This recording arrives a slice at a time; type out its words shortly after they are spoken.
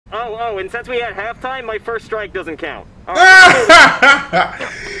Oh, and since we had halftime, my first strike doesn't count. Right.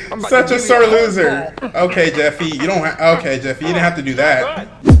 Such a sore loser. Okay, Jeffy, you don't. Okay, Jeffy, you didn't have to do that.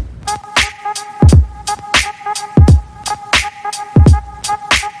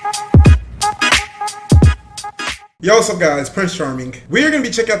 Yo, what's up guys, Prince Charming. We are going to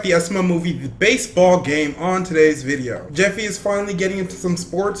be checking out the SML movie, The Baseball Game, on today's video. Jeffy is finally getting into some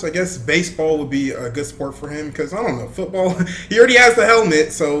sports. I guess baseball would be a good sport for him because, I don't know, football, he already has the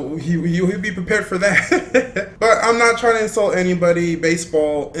helmet, so he'll be prepared for that. But I'm not trying to insult anybody.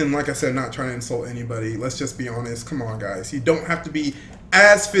 Baseball, and like I said, not trying to insult anybody. Let's just be honest. Come on guys, you don't have to be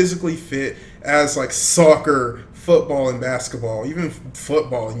as physically fit as like soccer, football, and basketball. Even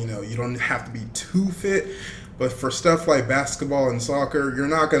football, you know, you don't have to be too fit. But for stuff like basketball and soccer, you're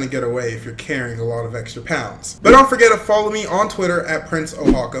not going to get away if you're carrying a lot of extra pounds. But don't forget to follow me on Twitter at Prince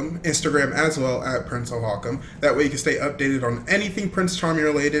O'Hawcom, Instagram as well at Prince O'Hawcom. That way you can stay updated on anything Prince Charming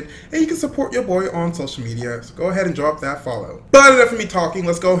related, and you can support your boy on social media. So go ahead and drop that follow. But enough of me talking,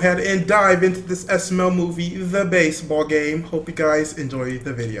 let's go ahead and dive into this SML movie, The Baseball Game. Hope you guys enjoy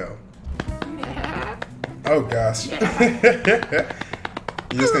the video. Oh gosh.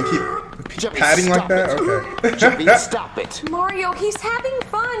 You're just gonna keep patting like that? Okay. Jeffy, stop it. Mario, he's having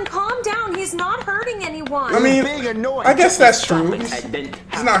fun. Calm down. He's not hurting anyone. I mean, I guess that's true.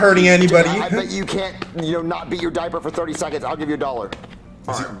 He's not hurting anybody. I bet you can't, not beat your diaper for 30 seconds. I'll give you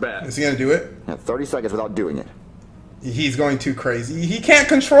 $1. Is he gonna do it? Yeah, 30 seconds without doing it. He's going too crazy. He can't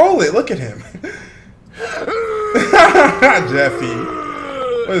control it. Look at him. Jeffy.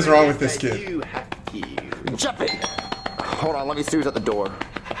 What is wrong with this kid? Jeffy! Hold on, let me see who's at the door.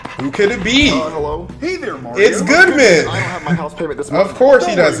 Who could it be? Hello? Hey there, Mario. It's Goodman. I don't have my house payment this month. Of course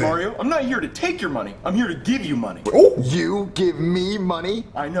he doesn't. Mario, I'm not here to take your money. I'm here to give you money. Oh. You give me money?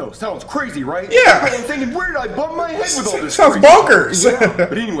 I know. Sounds crazy, right? Yeah. I'm thinking, where did I bump my head with all this? Sounds bonkers. Yeah.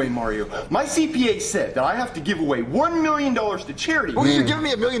 But anyway, Mario, my CPA said that I have to give away $1 million to charity. Well, you're giving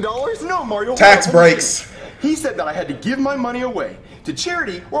me $1 million? No, Mario. Tax breaks. He said that I had to give my money away to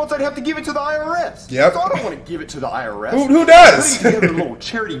charity, or else I'd have to give it to the IRS. Yep. So I don't want to give it to the IRS. Who does? Putting together a little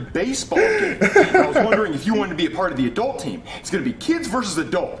charity baseball game. And I was wondering if you wanted to be a part of the adult team. It's going to be kids versus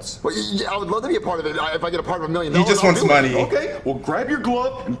adults. Well, yeah, I would love to be a part of it. If I get a part of $1 million, he just wants money. Okay, well grab your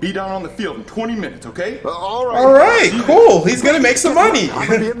glove and be down on the field in 20 minutes, okay? All right. All right, cool. He's going to make some money. I'm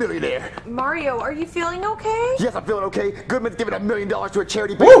going to be a millionaire. Mario, are you feeling okay? Yes, I'm feeling okay. Goodman's giving $1 million to a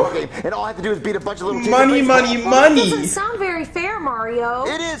charity baseball game, and all I have to do is beat a bunch of little kids. Money. That doesn't sound very fair, Mario.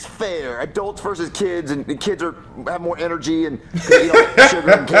 It is fair. Adults versus kids, and kids have more energy and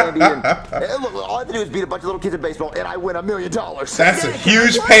sugar and candy. And look, all I have to do is beat a bunch of little kids in baseball, and I win $1 million. That's a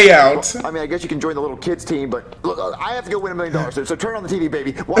huge payout. I mean, I guess you can join the little kids team, but look, I have to go win $1 million. So turn on the TV,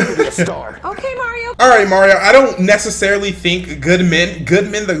 baby. Watch me be a star. Okay, Mario. All right, Mario. I don't necessarily think Goodman,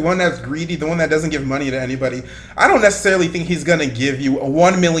 the one that's greedy, the one that doesn't give money to anybody, I don't necessarily think he's gonna give you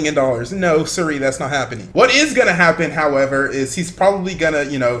 $1 million. No, sorry, that's not happening. What is gonna happen, however, is he's probably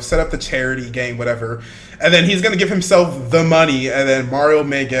gonna, set up the charity game, whatever, and then he's gonna give himself the money, and then Mario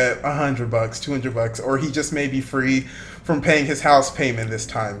may get $100, $200, or he just may be free from paying his house payment this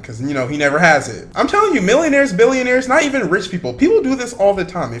time because he never has it. I'm telling you, millionaires, billionaires, not even rich people do this all the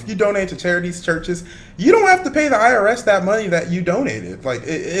time. If you donate to charities, churches, you don't have to pay the IRS that money that you donated. Like,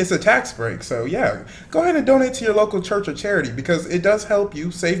 it's a tax break. So yeah, go ahead and donate to your local church or charity because it does help you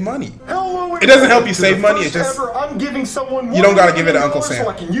save money. It doesn't help you save money. It just I'm giving someone you don't got to give it to Uncle Sam.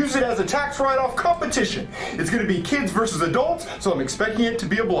 So I can use it as a tax write-off competition. It's going to be kids versus adults, so I'm expecting it to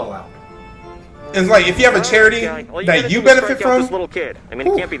be a blowout. And like, if you have a charity that you benefit from, this little kid. I mean,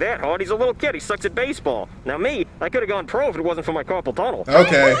 it can't be that hard. He's a little kid. He sucks at baseball. Now me, I could have gone pro if it wasn't for my carpal tunnel.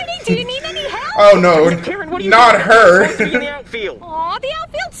 Okay. Hey, do you need any help? Oh no, Karen, what are you not doing? her. Supposed to be in the outfield. Aw, the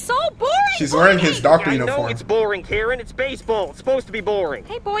outfield's so boring. She's wearing his doctor I uniform. know it's boring, Karen. It's baseball. It's supposed to be boring.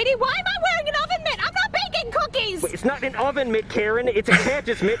 Hey, Boydie, why am I wearing an oven mitt? I'm not baking cookies. It's not an oven mitt, Karen. It's a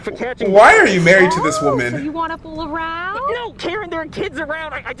catcher's mitt for catching. Why are you married to this woman? So you want to fool around? No, Karen, there are kids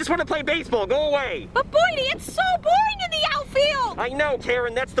around. I just want to play baseball. Go away. But Boydie, it's so boring in the outfield. I know,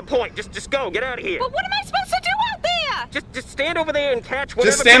 Karen. That's the point. Just go. Get out of here. But what am I supposed to do out there? Just stand over there and catch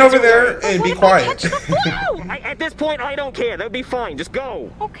whatever. Just stand over there and be quiet. At this point, I don't care. That would be fine. Just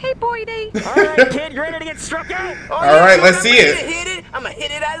go. Okay, Boydie. All right, kid. You ready to get struck out? All right, let's see it. I'm gonna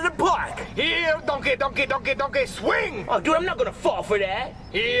hit it out of the park. Here, donkey, swing. Oh, dude, I'm not gonna fall for that.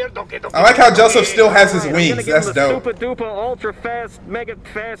 Here, donkey. I like how Joseph still has his wings. That's dope. Super duper, ultra fast, mega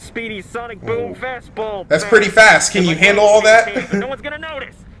fast, speedy, sonic boom, fastball. That's pretty fast. Can you handle all that? No one's gonna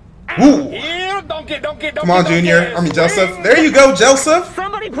notice. Woo! Here, donkey. Come on, Junior. I mean, Joseph. There you go, Joseph.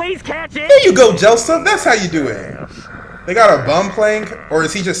 Somebody please catch it. There you go, Joseph. That's how you do it. They got a bum playing, or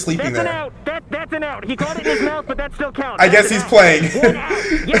is he just sleeping That's there? an out. That's an out. He caught it in his mouth, but that still counts. I guess he's playing. 1 out.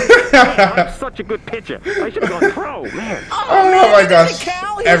 Yes. Man, I'm such a good pitcher. I should have gone pro, man. Oh my gosh.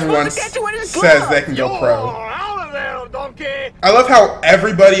 Everyone says they can go pro. I love how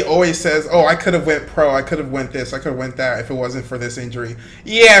everybody always says, oh, I could have went pro, I could have went this, I could have went that if it wasn't for this injury.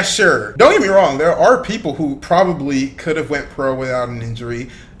 Yeah, sure. Don't get me wrong, there are people who probably could have went pro without an injury.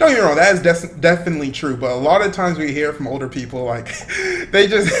 Don't get me wrong, that is definitely true, but a lot of times we hear from older people, like,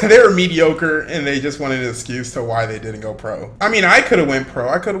 they're mediocre and they just wanted an excuse to why they didn't go pro. I mean, I could have went pro.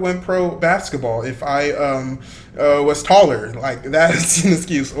 I could have went pro basketball if I was taller. Like, that's an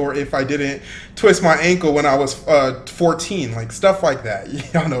excuse. Or if I didn't twist my ankle when I was 14. Like, stuff like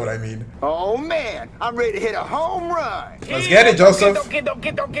that. Y'all know what I mean. Oh, man. I'm ready to hit a home run. Let's get it, Joseph.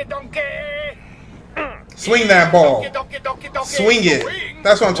 Swing that ball. Swing it.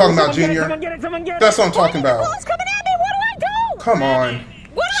 That's what I'm talking about, Junior. That's what I'm talking about. Ball's coming at me. What do I do? Come on.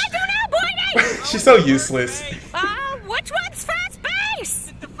 What do I do now, Boydie? She's so useless. Which one's first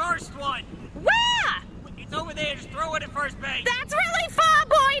base? The first one. Where? It's over there. Just throw it at first base. That's really far,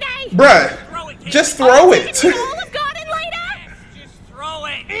 Boydie. Bruh, just throw it. Olive Garden later? Just throw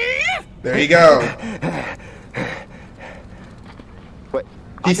it. There you go. But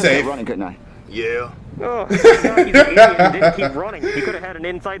He's I could've kept safe. running, couldn't I? Yeah. Oh, he's an idiot and didn't keep running. He could have had an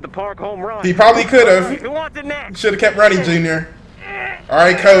inside the park home run. He probably could have. Who wants it next? Should have kept running, Junior. All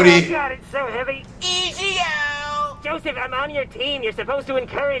right, Cody. God, it's so heavy. Easy out. Joseph, I'm on your team. You're supposed to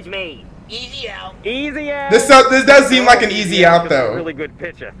encourage me. Easy out. Easy out. This does seem like an easy out, He's a though. really good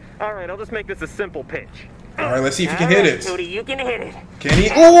pitcher. All right, I'll just make this a simple pitch. All right, let's see if he can hit it. Cody, you can hit it. Can he?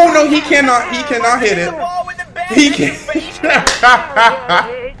 Oh no, he cannot. He cannot hit it. He can.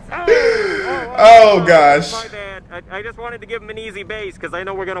 Oh gosh. My bad. I just wanted to give him an easy base because I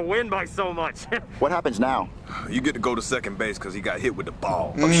know we're gonna win by so much. What happens now? You get to go to second base because he got hit with the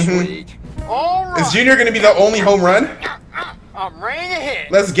ball. Sweet. All right. Is Junior gonna be the only home run? I'm ready to hit.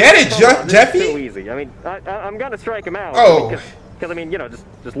 Let's get it, This is too Jeffy. easy. I mean, I'm gonna strike him out. Oh. Because I mean, you know,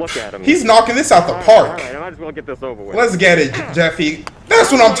 just look at him. He's knocking this out the All park. right, I might as well get this over with. Let's get it, Jeffy.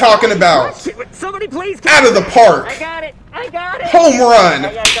 That's what I'm talking about. Somebody please. Out of the park. I got it. I got it. Home run.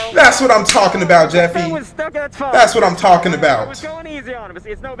 That's what I'm talking about, That Jeffy. was stuck. That's fine. That's what I'm talking I was about. going easy on him.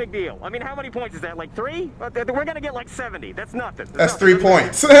 It's no big deal. I mean, how many points is that? Like 3? We're gonna get like 70. That's nothing. That's 3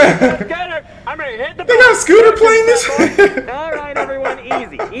 points. Get it. I'm gonna hit the. They got Scooter playing this? All right, everyone,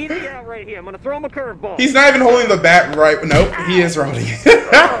 easy. Easy out right here. I'm gonna throw him a curveball. He's not even holding the bat right. Nope, he is rolling.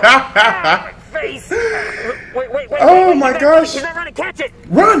 Face. Wait. Oh my gosh. He's not running. Catch it.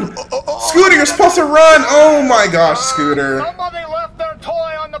 Run! Scooter, you're supposed to run! Oh my gosh, Scooter. Somebody left their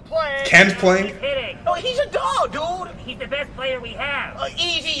toy on the plane. Ken's playing? Hitting. Oh, he's a dog, dude. He's the best player we have.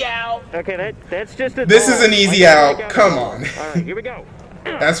 Easy out. Okay, that's just a. This is an easy out. Come on. All right, here we go.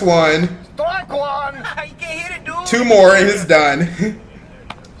 That's one. Strike one. You can't hit it, dude. 2 more and it's done.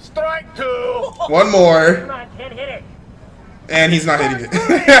 Strike 2. 1 more. Come on, Ken, hit it. And he's not hitting it.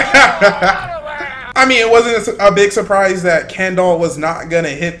 I mean, it wasn't a big surprise that Kendall was not going to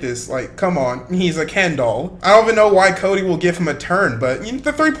hit this. Like, come on. He's a Kendall. I don't even know why Cody will give him a turn, but you know,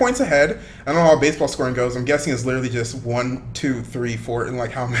 the 3 points ahead. I don't know how baseball scoring goes. I'm guessing it's literally just 1, 2, 3, 4, and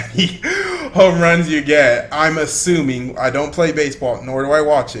like how many home runs you get. I'm assuming. I don't play baseball, nor do I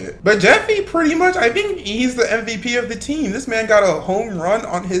watch it. But Jeffy, pretty much, I think he's the MVP of the team. This man got a home run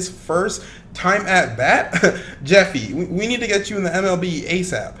on his first time at bat. Jeffy, we need to get you in the MLB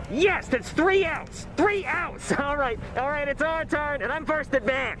ASAP. Yes, that's 3 outs. 3 outs. All right, it's our turn, and I'm first at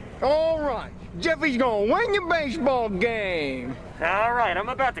bat. All right. Jeffy's gonna win your baseball game. All right, I'm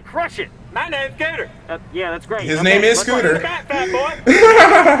about to crush it. My name's Scooter. Yeah, that's great. His name is let's play Scooter. the bat, fat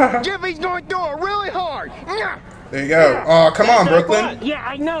boy. Jeffy's gonna throw it really hard. There you go. Oh, come on, Brooklyn. Yeah,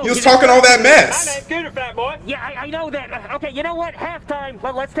 I know. He was talking all that My mess. name's Scooter, fat boy. Yeah, I know that. Okay, you know what? Halftime.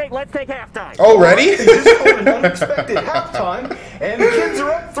 Let's take halftime. Already? They just scored an unexpected halftime, and the kids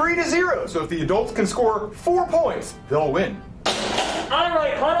are up 3-0. So if the adults can score 4 points, they'll win. All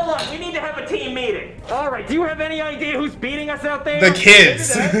right, huddle up. We need to have a team meeting. All right, do you have any idea who's beating us out there? The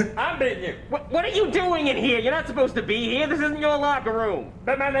kids. I'm beating you. What are you doing in here? You're not supposed to be here. This isn't your locker room.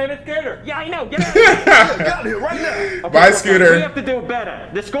 But my name is Scooter. Yeah, I know. Get out of here. Got it right now. Okay, Bye, look, Scooter. We have to do better.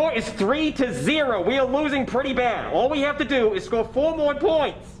 The score is 3-0. We are losing pretty bad. All we have to do is score 4 more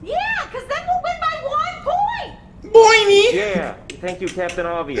points. Yeah, because then we'll win by 1 point. Boiny. Yeah. Thank you, Captain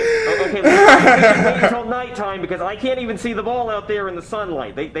Obvious. Okay, let's wait until nighttime because I can't even see the ball out there in the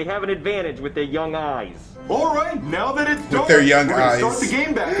sunlight. They have an advantage with their young eyes. All right, now that it's done, their young we're gonna eyes. start the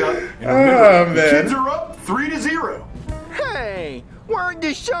game back up. And Oh, remember, the man. kids are up 3-0. Hey, Where'd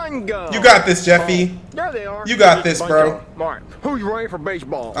the sun go? You got this, Jeffy. There they are. You got this, bro. Mark, who's ready for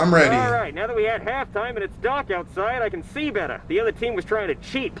baseball? I'm ready. All right, now that we had halftime and it's dark outside, I can see better. The other team was trying to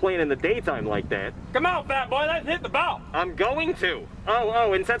cheat playing in the daytime like that. Come on, fat boy, let's hit the ball. I'm going to.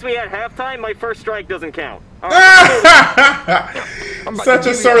 Oh, and since we had halftime, my first strike doesn't count. All right. Such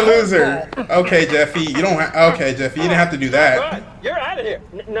a sore loser. Okay, Jeffy. You don't. Okay, Jeffy. You didn't have to do that. Good. You're out of here.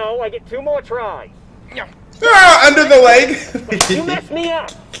 No, I get 2 more tries. Under the leg. You messed me up.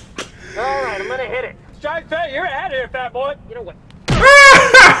 All right, I'm gonna hit it. Strike three. You're out of here, fat boy. You know what?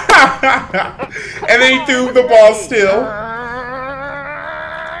 And then he threw the ball still.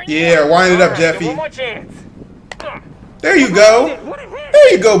 Yeah, wind it up, Jeffy. One more chance. There you go.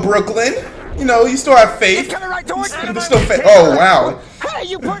 There you go, Brooklyn. You know, you still have faith. He's coming right towards me. Still faith. Oh, wow. Hey,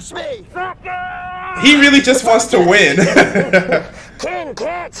 you pushed me. He really just wants to win. Ken,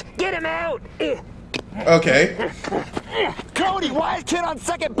 catch. Get him out. Okay. Cody, why is Ken on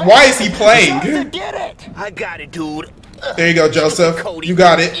second base? Why is he playing? Get it. I got it, dude. There you go, Joseph. You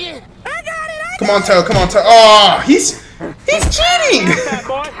got it. I got it. Come on, Toe. Come on, Toe. Oh, he's cheating. Fat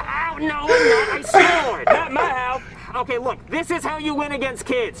boy. Ow, no, I'm not. I scored. Not my house. Okay, look. This is how you win against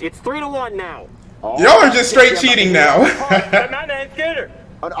kids. It's 3-1 now. Y'all are just straight cheating now. My name's Scooter.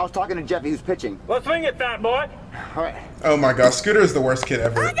 I was talking to Jeffy, who's pitching. Let's swing it, fat boy. All right. Oh my gosh, Scooter is the worst kid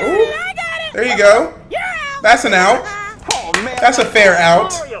ever. I got it. There you go. You're out. That's an out. Oh, man. That's a fair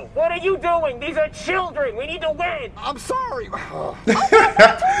out. Mario, what are you doing? These are children. We need to win. I'm sorry.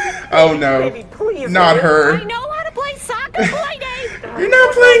 Oh no. Baby, please. Not I her. know how to play soccer, play day. You're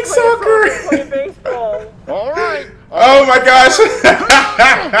not playing soccer. Play baseball. All right. Oh my gosh.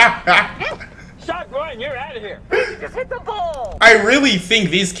 Shot one. You're out of here. Just hit the ball. I really think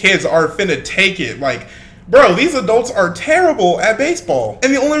these kids are finna take it. Like, bro, these adults are terrible at baseball.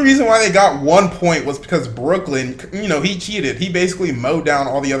 And the only reason why they got 1 point was because Brooklyn, you know, he cheated. He basically mowed down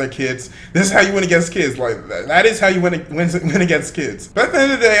all the other kids. This is how you win against kids. Like, that is how you win against kids. But at the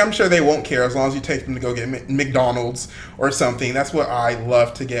end of the day, I'm sure they won't care as long as you take them to go get McDonald's or something. That's what I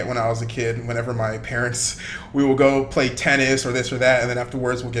loved to get when I was a kid. Whenever my parents, we will go play tennis or this or that, and then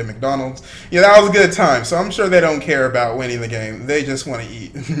afterwards we'll get McDonald's. Yeah, that was a good time. So I'm sure they don't care about winning the game. They just want to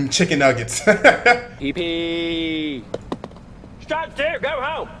eat chicken nuggets. EP. Strike two. Go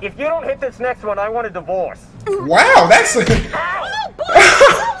home. If you don't hit this next one, I want a divorce. Wow, that's that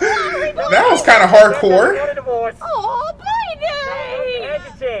was kind of I hardcore. want a divorce. Oh, Brady. Here's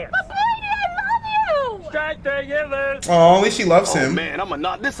your chance. But Brady, I love you. Strike three. You lose. Oh, at least she loves Oh him. man, I'm gonna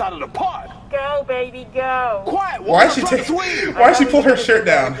knock this out of the park. Go, baby, go. Quiet. Why she take? Why she pull her shirt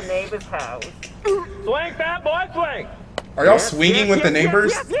down? The neighbor's house. Swing, fat boy. Swing. Are y'all swinging with the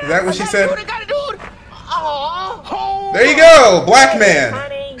neighbors? Is that what she said? I got it, dude. Oh, There you go, black man.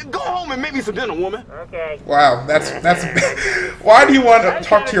 Honey. Go home and make me some dinner, woman. Okay. Wow, that's. Why do you want to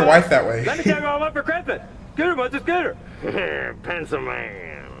talk to your wife that way? Let me tell you all up for Christmas. Scooter, what's a scooter? Pencil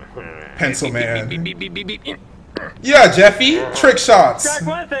man. Pencil man. Beep, beep, beep, beep, beep, beep. Yeah, Jeffy. Trick shots. Strike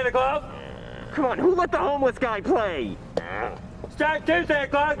one, Santa Claus. Come on, who let the homeless guy play? Strike two, Santa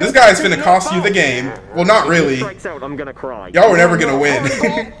Claus. This guy's finna cost you the game. Well, not really. Strikes out, I'm gonna cry. Y'all were never gonna win.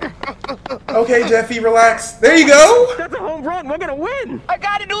 Okay, Jeffy, relax. There you go. That's a home run. We're gonna win. I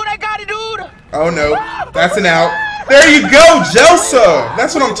got it, dude. I got it, dude. Oh no, that's an out. There you go, Joseph.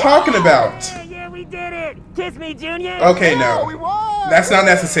 That's what I'm talking about. Yeah, we did it. Kiss me, Junior. Okay, no. That's not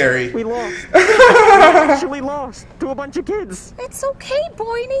necessary. We lost. We actually lost to a bunch of kids. It's okay,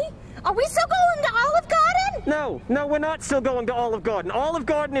 Boydie. Are we still going to Olive Garden? No, we're not still going to Olive Garden. Olive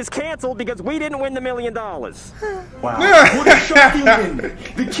Garden is canceled because we didn't win the $1 million. Wow. What a shocking win.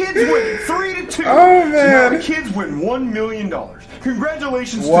 The kids win 3-2. Oh, man. So now the kids win $1 million.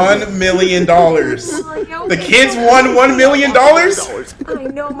 Congratulations to $1 million. The kids won $1 million?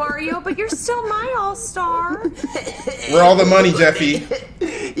 I know, Mario, but you're still my all-star. Where all the money, Jeffy?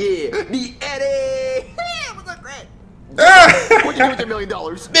 Yeah, the Eddie. What's up, Greg? What'd you do with the $1 million?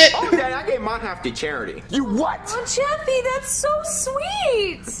 Oh, Dad, I gave mine half to charity. You what? Oh, Jeffy, that's so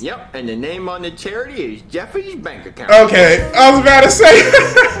sweet. Yep, and the name on the charity is Jeffy's bank account. Okay, I was about to say.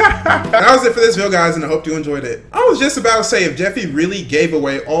 That was it for this video, guys, and I hope you enjoyed it. I was just about to say, if Jeffy really gave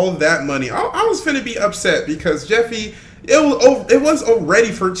away all that money, I was finna be upset because Jeffy, it was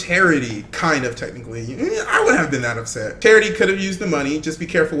already for charity, kind of, technically. I wouldn't have been that upset. Charity could have used the money. Just be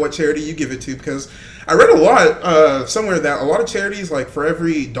careful what charity you give it to, because I read a lot somewhere that a lot of charities, like, for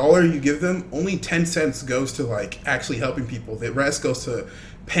every $1 you give them, only 10 cents goes to, like, actually helping people. The rest goes to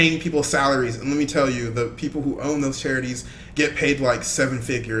paying people salaries. And let me tell you, the people who own those charities get paid like 7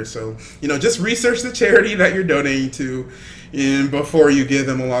 figures. So, you know, just research the charity that you're donating to before you give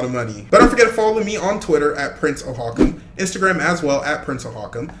them a lot of money. But don't forget to follow me on Twitter at Prince O'Hawcom. Instagram as well at Prince of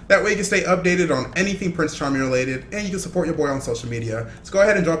Hawkham. That way you can stay updated on anything Prince Charming related, and you can support your boy on social media. So go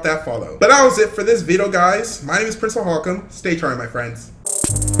ahead and drop that follow. But that was it for this video, guys. My name is Prince of Hawkham. Stay charming, my friends.